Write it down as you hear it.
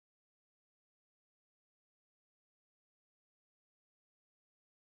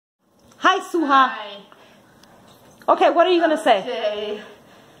Hi, Suha. Hi. Okay, what are you gonna say? Okay.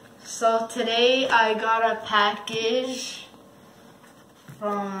 So today I got a package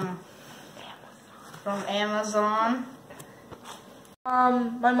from Amazon.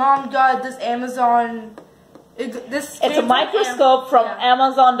 My mom got this Amazon. It's a microscope from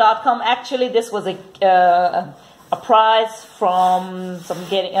Amazon.com. Actually, this was a prize from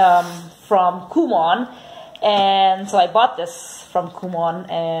from Kumon, and so I bought this from Kumon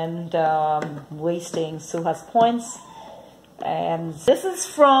and wasting Suha's points. And this is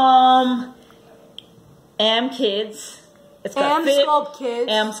from Kids. It's got Sculpt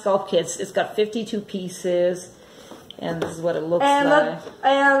Kids. It's got 52 pieces, and this is what it looks like.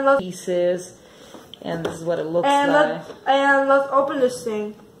 Pieces, and this is what it looks like. Let's open this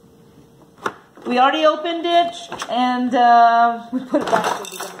thing. We already opened it, and we put it back, so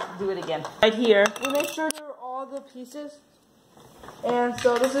we're gonna do it again. Right here. We make sure there are all the pieces. And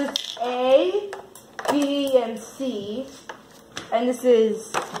so this is A, B, and C. And this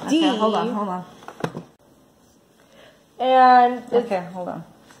is D. Okay, hold on. And okay, hold on.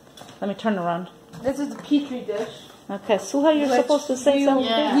 Let me turn around. This is the Petri dish. Okay, Suha, you're supposed to say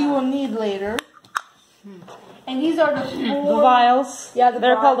something. We will need later. And these are the vials. Yeah,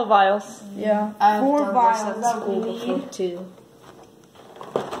 they're called the vials. Yeah, I've 4 done vials this at that school we before need. too,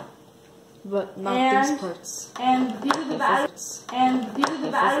 but not these parts. And these are the batteries. And these are the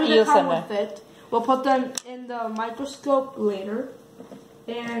batteries that come with it. We'll put them in the microscope later.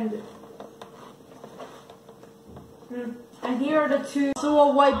 And here are the two. So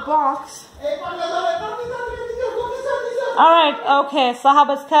a white box. All right. Okay.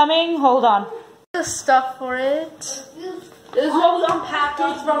 Sahaba's coming. Hold on. The stuff for it. This is what we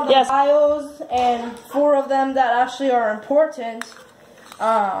unpackaged from the vials, and 4 of them that actually are important.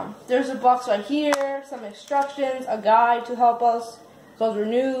 There's a box right here, some instructions, a guide to help us, because we're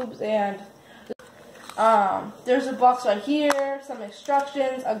noobs, and there's a box right here, some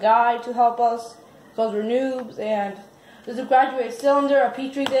instructions, a guide to help us, because we're noobs, and there's a graduated cylinder, a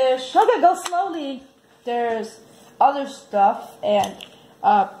Petri dish. Okay, go slowly. There's other stuff, and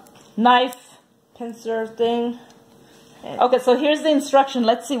a knife, pincer thing. Okay, so here's the instruction.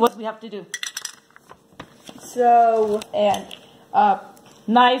 Let's see what we have to do. So, and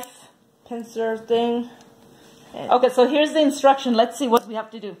knife, pincer thing. Okay, so here's the instruction. Let's see what we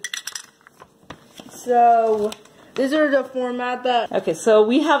have to do. So, these are the format that... Okay, so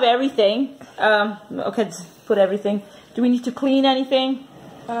we have everything. Okay, let's put everything. Do we need to clean anything?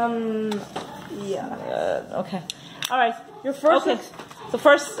 Yeah. Okay. All right. Your first... Okay. So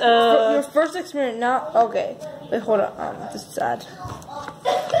first... your first experiment now... Okay. Wait, hold on. This is sad.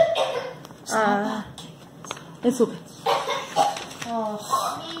 It's okay.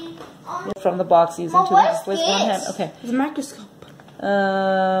 From the box using 2 hands with 1 hand. Okay. It's a microscope.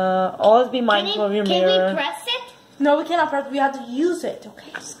 Always be mindful of your mirror. Can we press it? No, we cannot press it. We have to use it.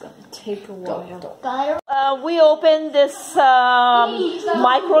 Okay. It's gonna take a while. We opened this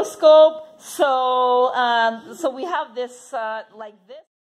microscope. So we have this like this.